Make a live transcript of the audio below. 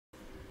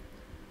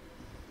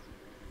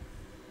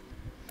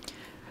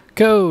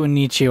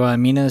Konnichiwa,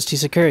 my name is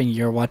T-Sakura, and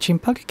you're watching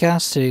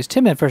PokeCast. Today's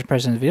 10-minute first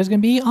person video is going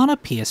to be on a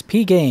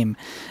PSP game,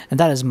 and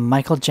that is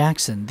Michael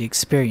Jackson, The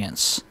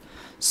Experience.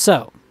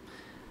 So,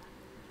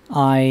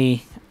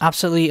 I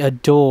absolutely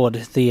adored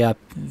the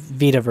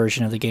Vita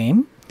version of the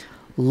game,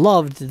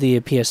 loved the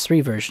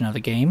PS3 version of the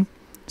game,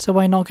 so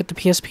why not get the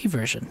PSP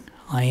version?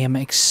 I am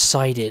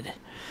excited.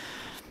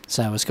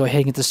 So let's go ahead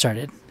and get this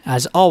started.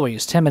 As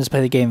always, 10 minutes to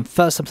play the game.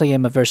 First, I play a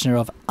game of version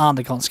of, and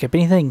I can't skip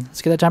anything.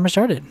 Let's get that timer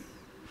started.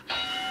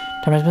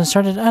 Timer has been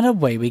started, and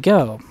away we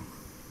go.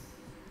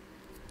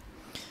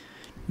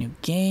 New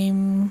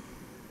game.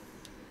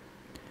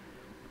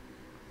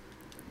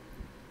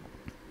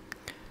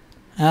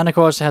 And of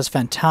course, it has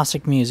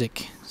fantastic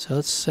music. So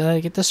let's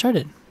get this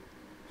started.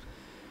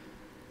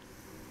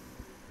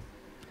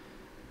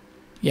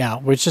 Yeah,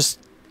 we'll just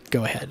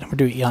go ahead. We're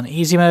doing it on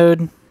easy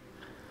mode.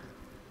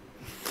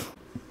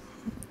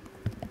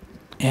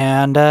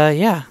 And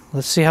yeah,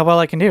 let's see how well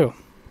I can do.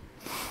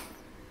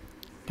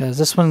 Because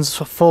this one's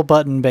full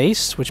button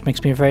based, which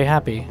makes me very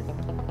happy.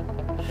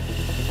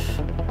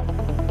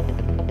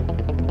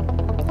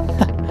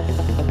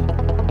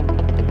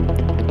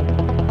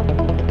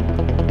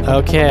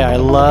 Okay, I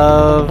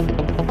love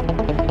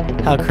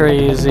how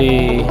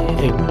crazy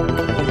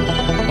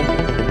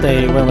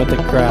they went with the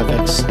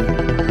graphics.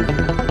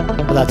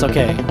 But that's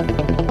okay.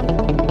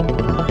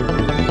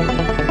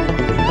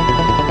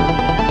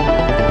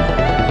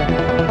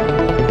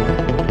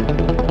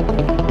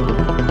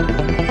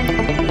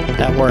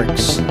 That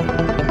works.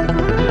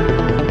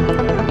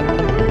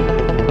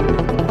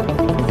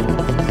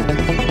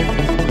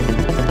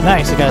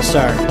 Nice, I got a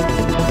star.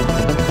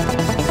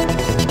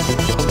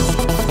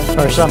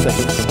 Or something.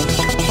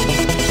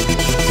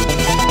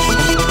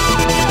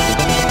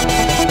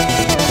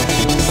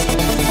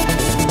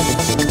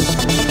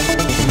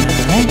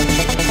 Alright.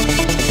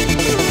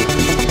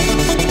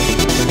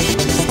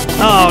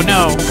 Oh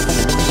no!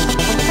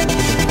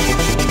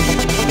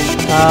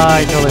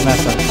 I totally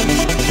messed up.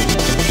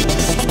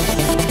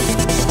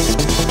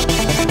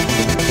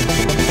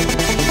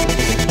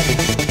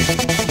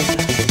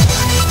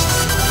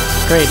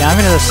 Great, now I'm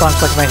gonna have this song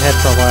stuck in my head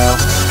for a while.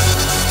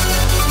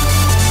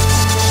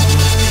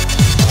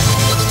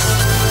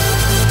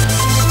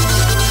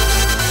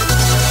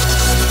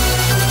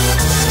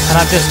 And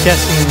I'm just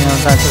guessing, you know,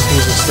 not just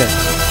use a stick.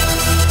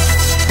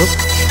 Oop.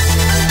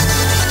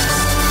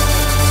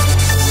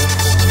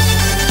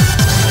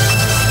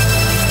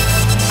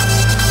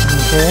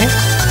 Okay.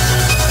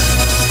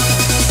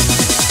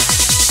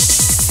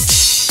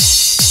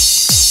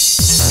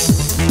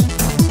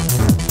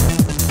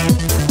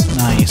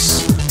 Nice.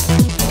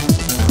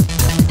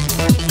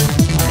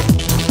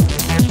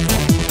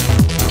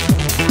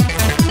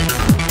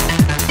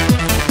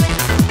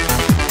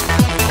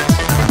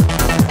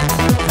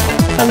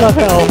 I love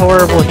how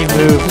horrible he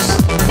moves.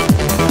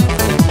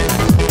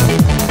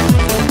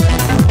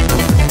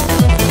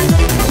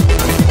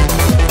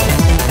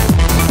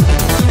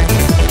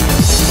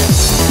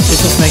 It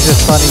just makes it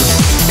funny.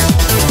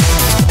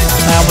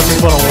 I almost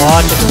just want to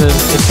watch it because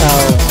it's just how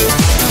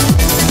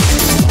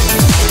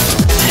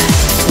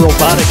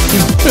robotic he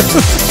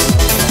moves.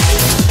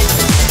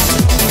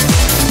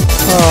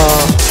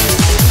 Oh.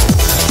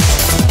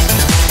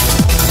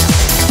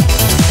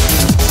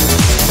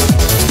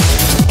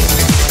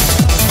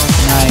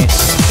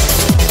 Nice.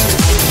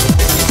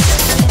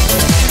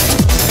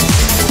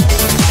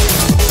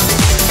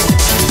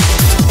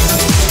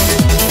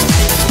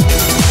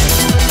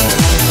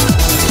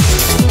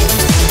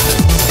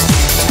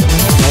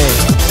 Okay.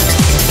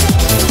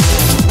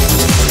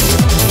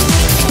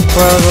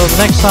 Well, the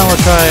next time we'll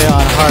try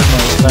on hard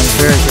mode, but I'm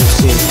very good to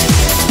see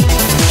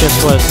just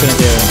what it's going to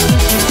do.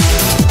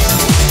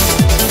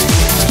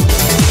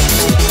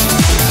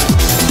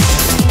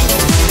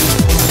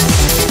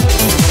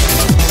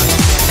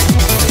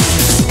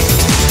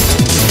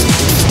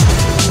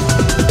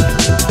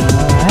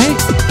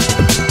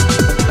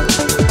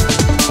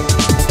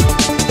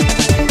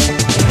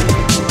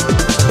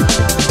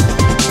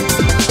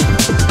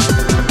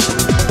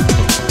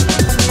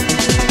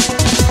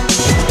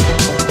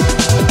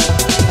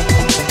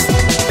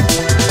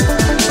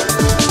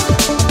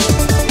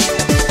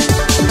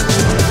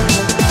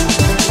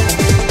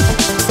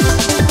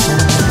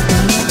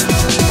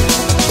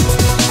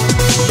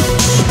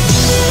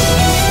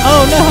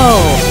 Oh no!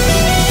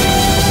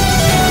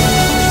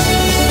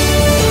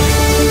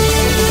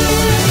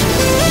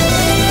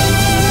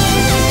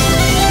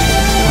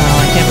 Oh,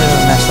 I can't believe I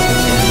messed up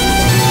again.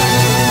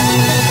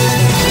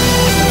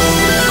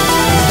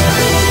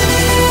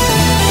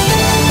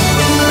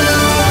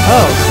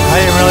 Oh, I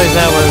didn't realize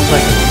that was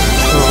like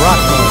a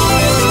rock mode.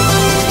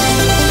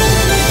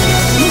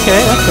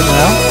 Okay, that's good to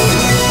know.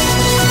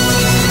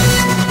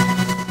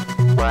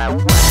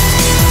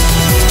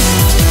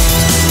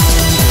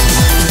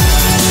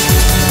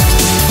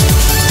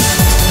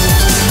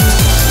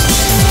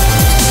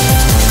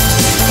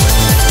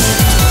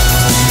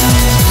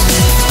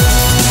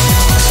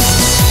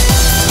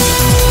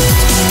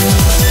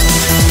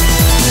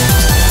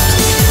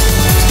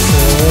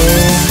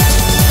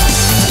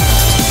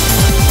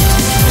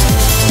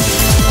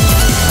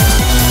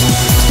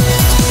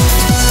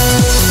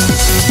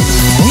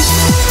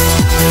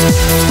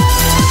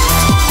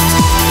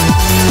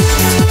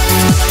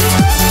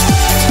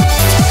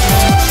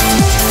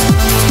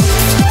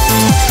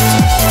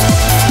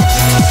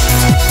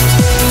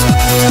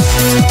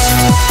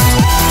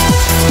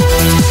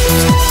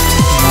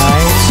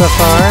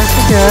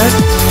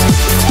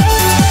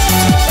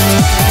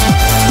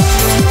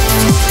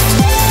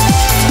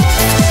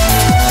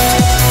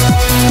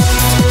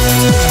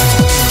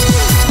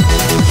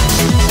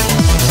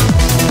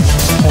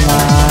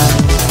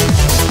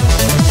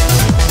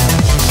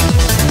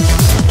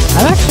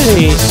 I'm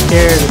actually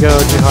scared to go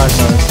to hard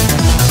mode.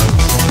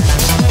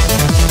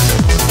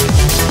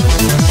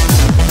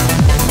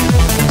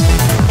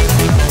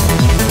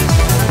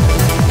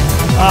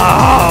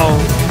 Oh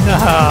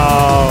no!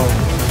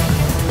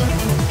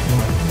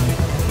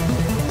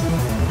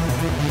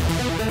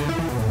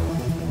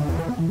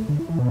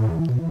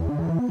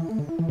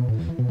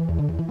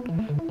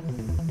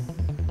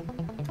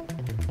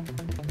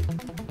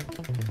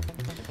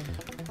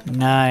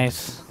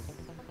 Nice.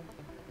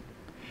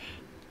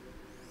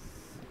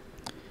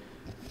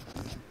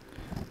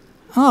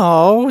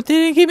 Oh, they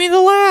didn't give me the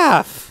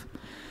laugh.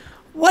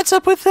 What's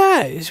up with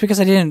that? It's because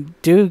I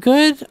didn't do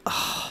good?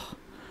 Oh,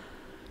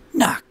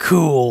 not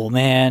cool,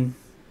 man.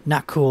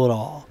 Not cool at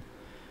all.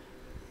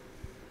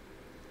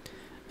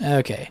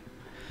 Okay.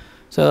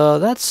 So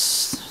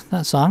that's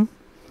that song.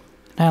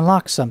 I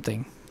unlocked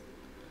something.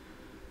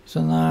 It's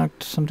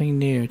unlocked something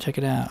new. Check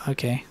it out.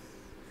 Okay.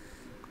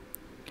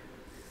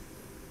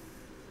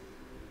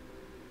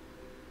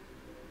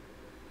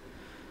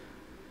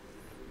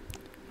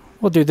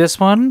 We'll do this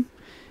one,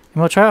 and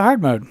we'll try out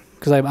hard mode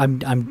because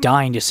I'm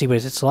dying to see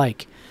what it's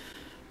like.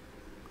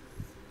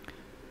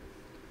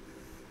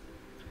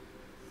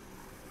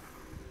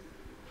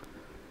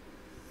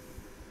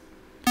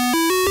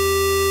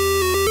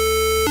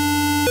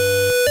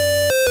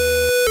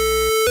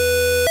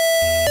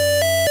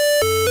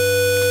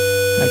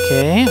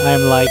 Okay,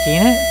 I'm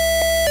liking it.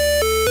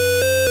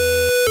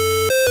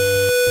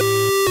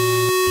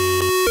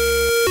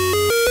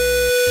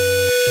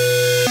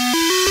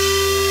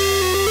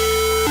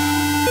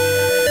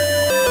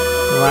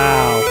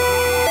 Wow.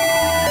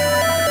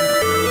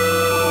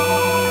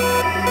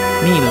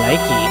 Me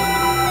likey.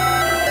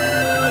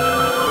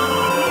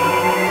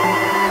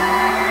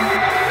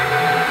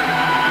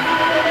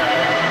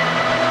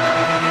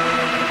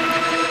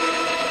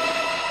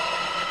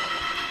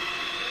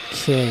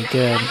 Okay,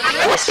 good.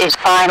 This is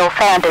Final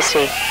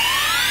Fantasy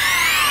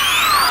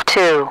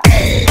 2.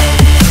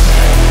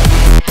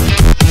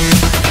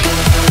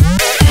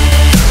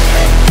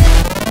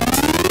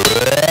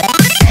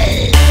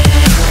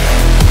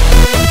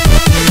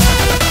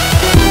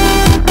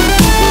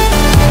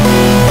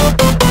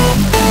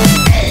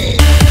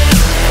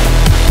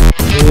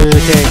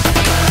 Okay.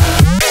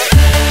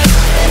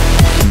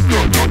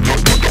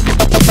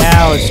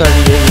 Now it's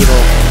starting to get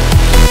evil.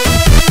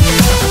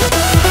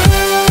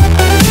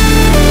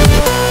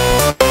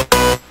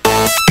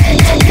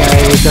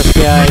 Just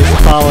guys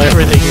follow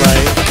everything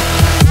right.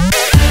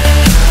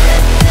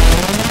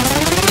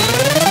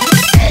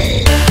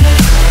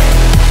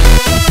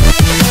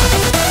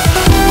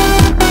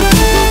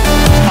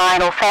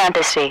 Final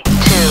Fantasy 2.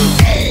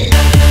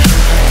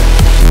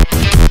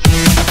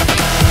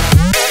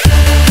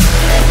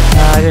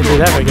 I didn't do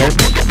that very good.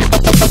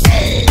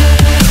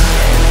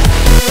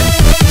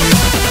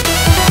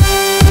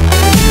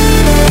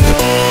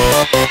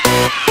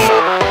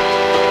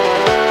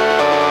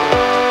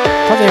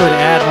 I thought they would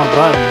add more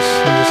buttons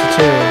than just the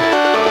two.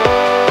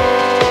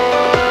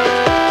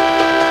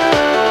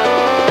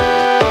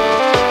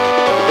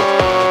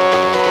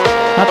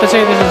 Not to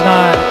say this is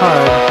not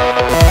hard.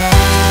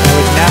 I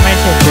would not my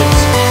intentions.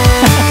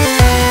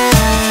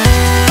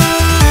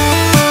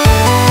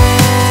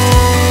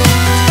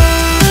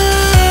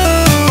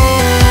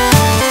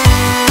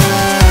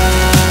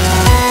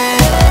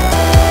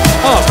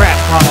 Oh crap,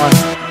 wrong one.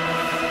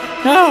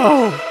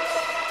 No!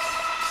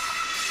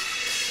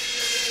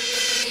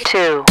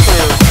 2.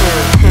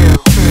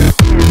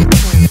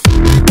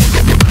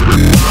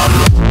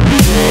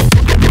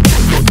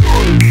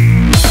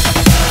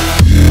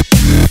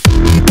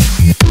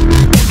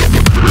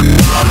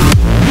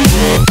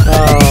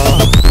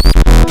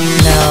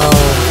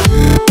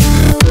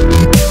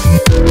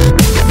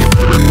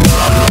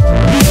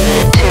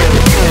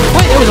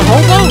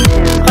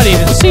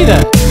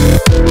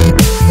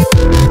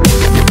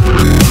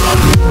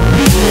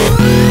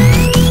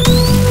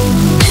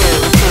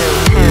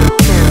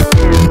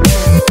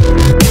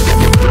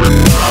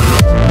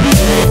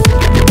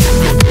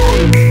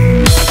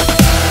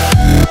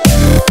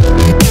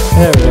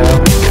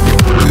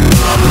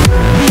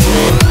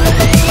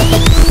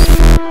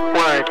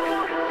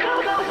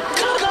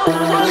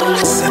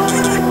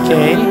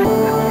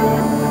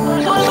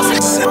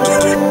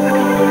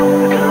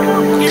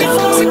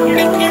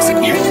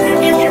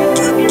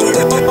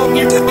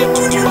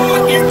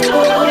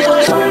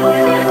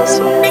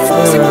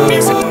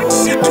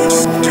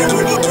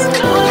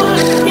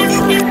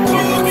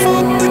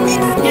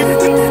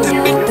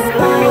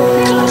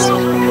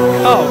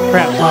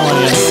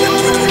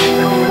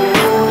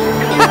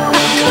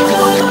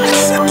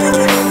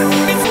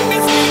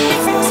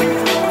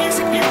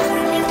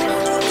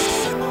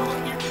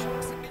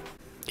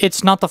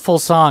 It's not the full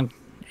song.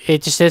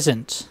 It just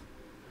isn't.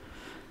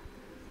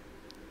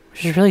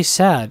 which is really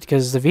sad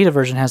because the Vita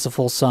version has the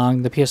full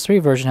song, the PS3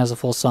 version has a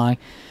full song,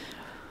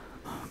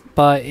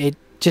 but it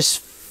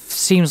just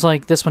seems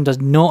like this one does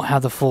not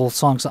have the full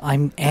song, so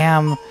I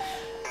am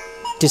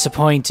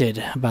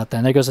disappointed about that.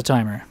 And there goes the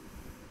timer.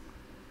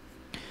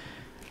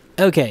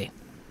 Okay,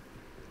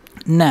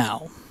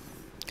 now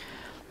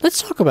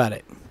let's talk about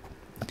it.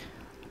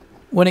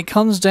 When it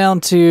comes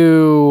down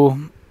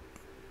to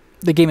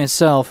the game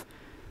itself,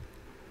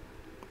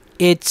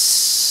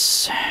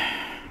 it's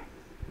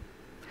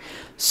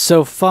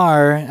so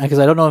far, because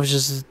I don't know if it's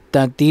just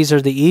that these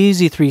are the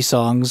easy 3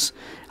 songs,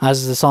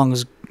 as the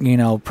songs, you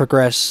know,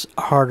 progress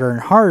harder and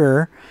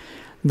harder,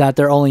 that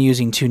they're only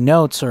using 2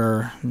 notes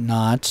or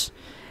not,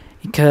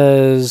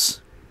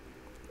 because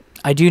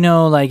I do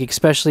know, like,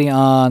 especially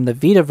on the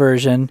Vita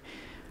version,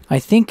 I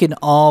think in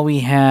all we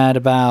had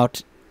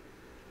about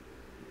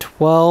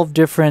 12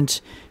 different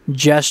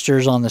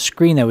gestures on the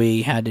screen that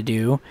we had to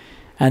do,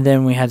 and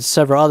then we had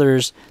several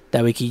others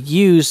that we could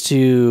use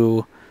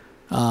to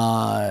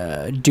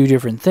do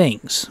different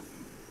things.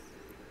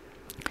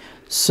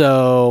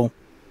 So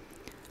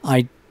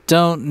I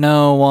don't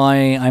know why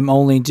I'm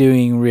only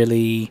doing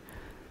really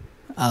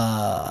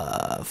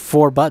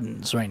 4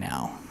 buttons right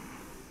now.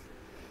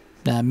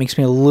 That makes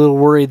me a little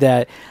worried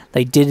that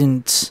they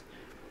didn't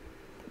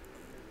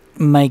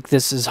make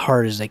this as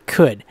hard as they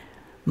could.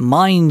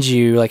 Mind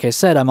you, like I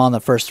said, I'm on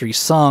the first 3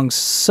 songs,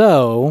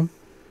 so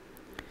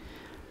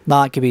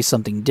that could be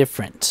something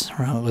different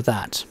with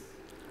that.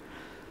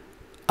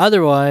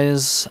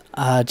 Otherwise,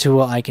 to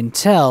what I can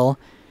tell,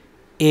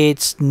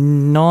 it's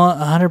not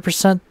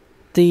 100%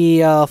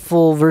 the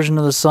full version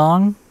of the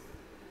song.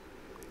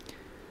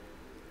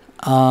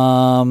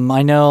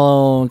 I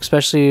know,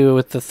 especially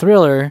with the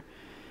Thriller,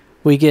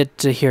 we get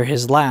to hear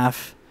his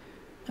laugh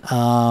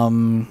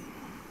in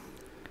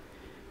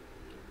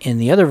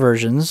the other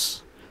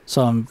versions,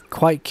 so I'm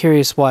quite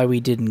curious why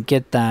we didn't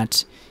get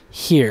that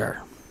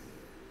here,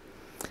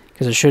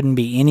 because there shouldn't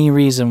be any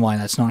reason why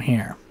that's not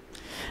here.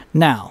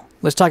 Now,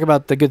 let's talk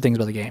about the good things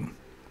about the game.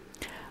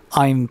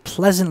 I'm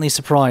pleasantly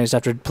surprised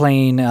after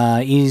playing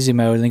easy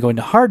mode and then going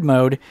to hard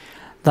mode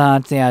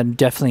that they had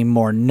definitely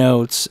more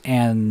notes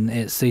and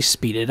they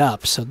speed it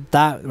up. So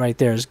that right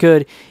there is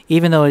good.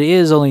 Even though it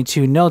is only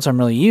 2 notes I'm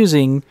really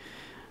using,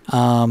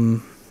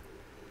 minus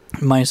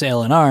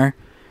L and R,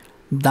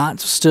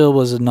 that still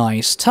was a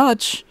nice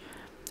touch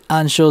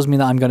and shows me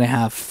that I'm going to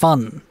have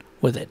fun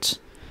with it.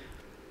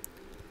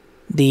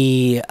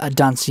 The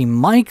dancing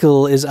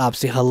Michael is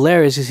absolutely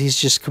hilarious because he's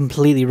just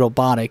completely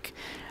robotic,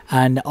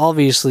 and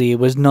obviously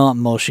was not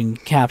motion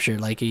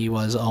captured like he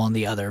was on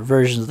the other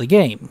versions of the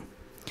game.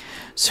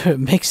 So it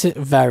makes it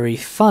very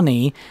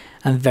funny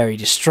and very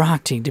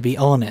distracting, to be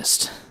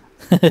honest.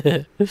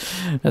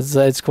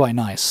 It's quite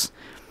nice.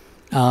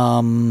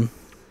 I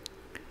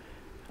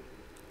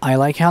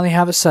like how they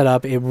have it set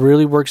up. It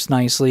really works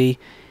nicely,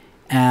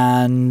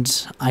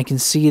 and I can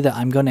see that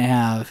I'm going to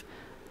have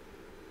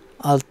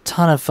a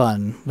ton of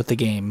fun with the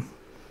game.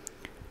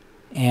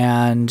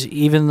 And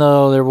even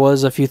though there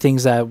was a few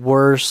things that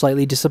were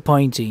slightly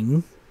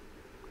disappointing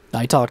that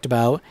I talked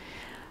about,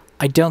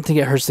 I don't think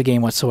it hurts the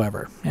game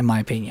whatsoever, in my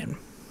opinion.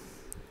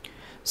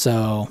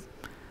 So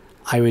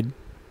I would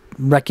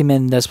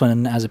recommend this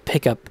one as a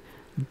pickup,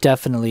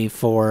 definitely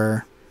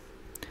for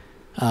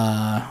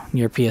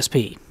your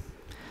PSP.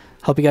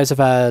 Hope you guys have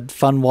had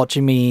fun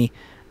watching me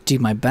do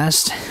my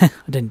best. I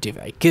didn't do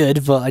very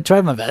good, but I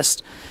tried my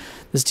best.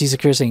 This is T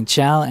Secure saying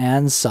ciao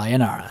and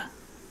sayonara.